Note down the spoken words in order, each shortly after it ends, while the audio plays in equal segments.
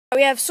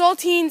We have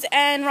saltines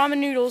and ramen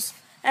noodles,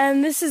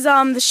 and this is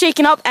the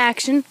shaken up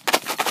action.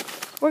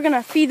 We're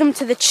gonna feed them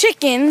to the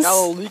chickens. Got a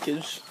little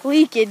leakage.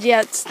 Leakage,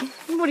 yeah.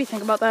 What do you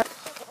think about that?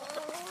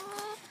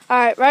 All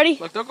right, ready?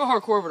 Look, don't go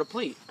hardcore over the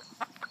plate.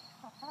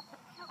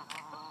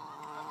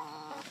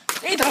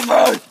 Eat the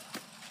food!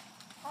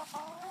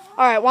 All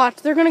right, watch.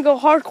 They're gonna go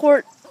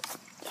hardcore.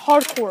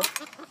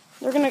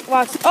 They're gonna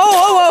watch.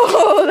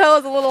 Oh, that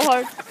was a little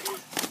hard.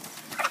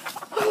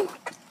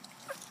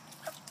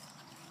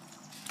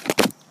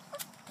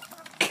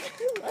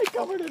 I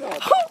covered it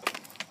up.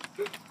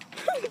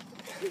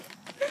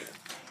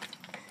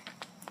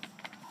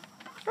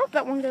 Oh,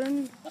 that one got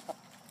in.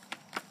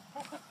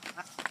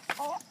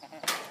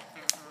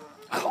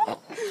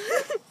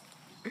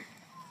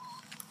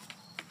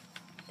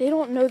 They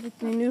don't know that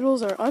the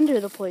noodles are under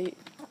the plate.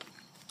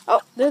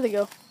 Oh, there they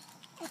go.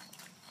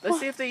 Let's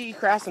see if they eat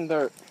grass and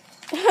dirt.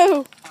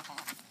 Oh.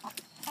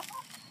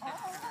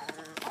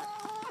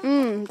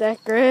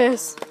 That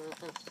grass.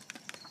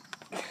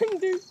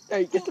 Dude,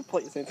 hey, get the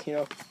plate,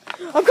 Santino.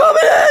 I'm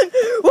coming in!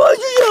 Why'd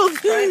you yell?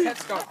 Try and pet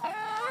skunk.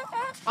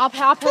 I'll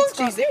pet Oh,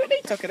 skunk. jeez,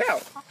 they took it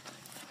out.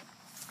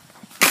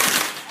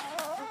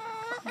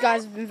 You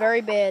guys have been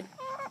very bad.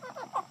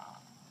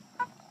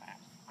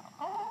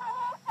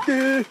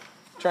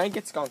 Try and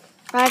get skunk.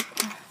 Right.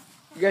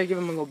 You gotta give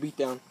him a little beat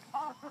down.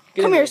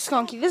 Come here,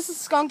 Skunky. This is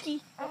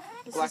Skunky.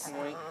 Black and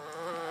white.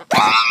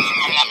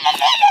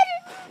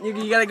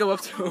 You gotta go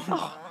up to him.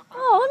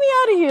 Oh, let me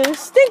out of here. There's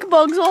stink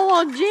bugs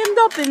all jammed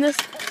up in this.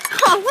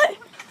 Oh, what?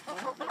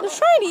 They're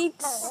trying to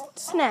eat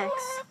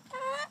snacks.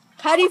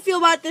 How do you feel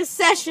about this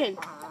session?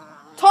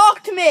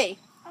 Talk to me.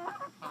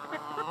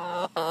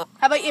 How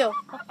about you?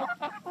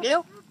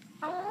 You?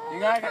 You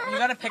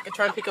gotta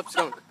try and pick up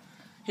skunk.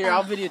 Here,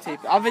 I'll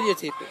videotape it.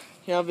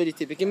 Here, I'll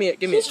videotape it. Give me it.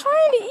 She's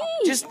trying to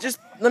eat. Just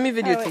let me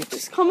videotape it.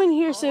 Just come in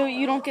here so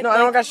you don't get. No, I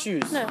don't got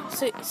shoes. No,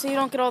 so you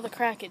don't get all the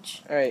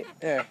crackage. All right,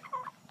 there.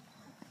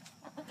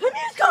 Come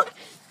here, skunk.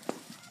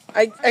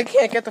 I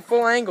can't get the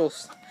full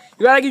angles.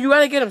 You gotta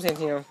get him,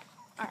 Santino.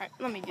 All right,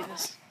 let me do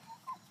this.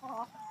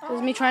 This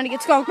is me trying to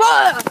get skunk.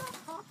 All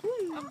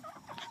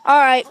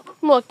right,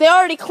 look, they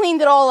already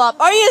cleaned it all up.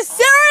 Are you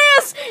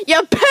serious,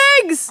 you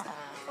pigs?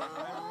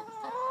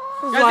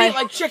 You guys eat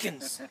like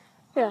chickens.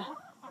 Yeah.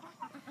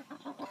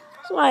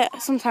 That's why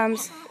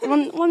sometimes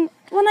when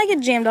I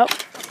get jammed up,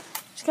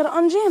 just gotta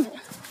unjam it.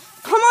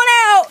 Come on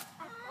out,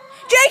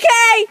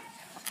 JK.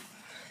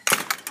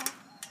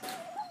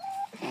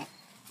 I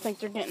think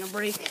they're getting a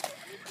break.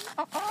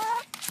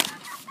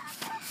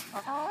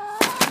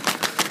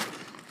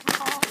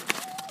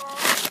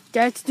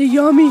 That's the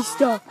yummy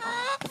stuff.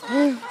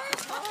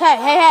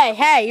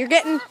 Hey, you're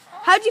getting...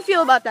 How'd you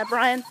feel about that,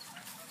 Brian?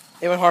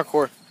 It went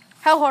hardcore.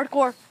 How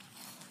hardcore?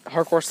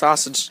 Hardcore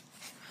sausage.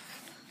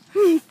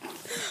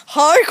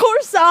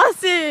 Hardcore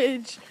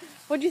sausage!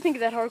 What'd you think of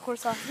that hardcore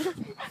sausage?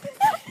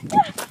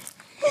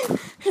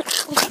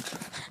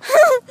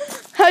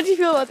 How'd you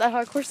feel about that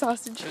hardcore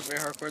sausage? It was very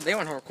hardcore. They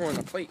went hardcore on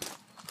the plate.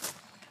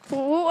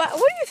 What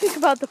do you think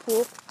about the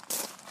pool?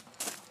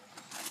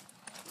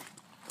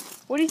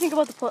 What do you think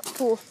about the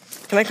pool?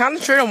 Can I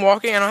concentrate on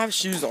walking? I don't have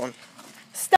shoes on.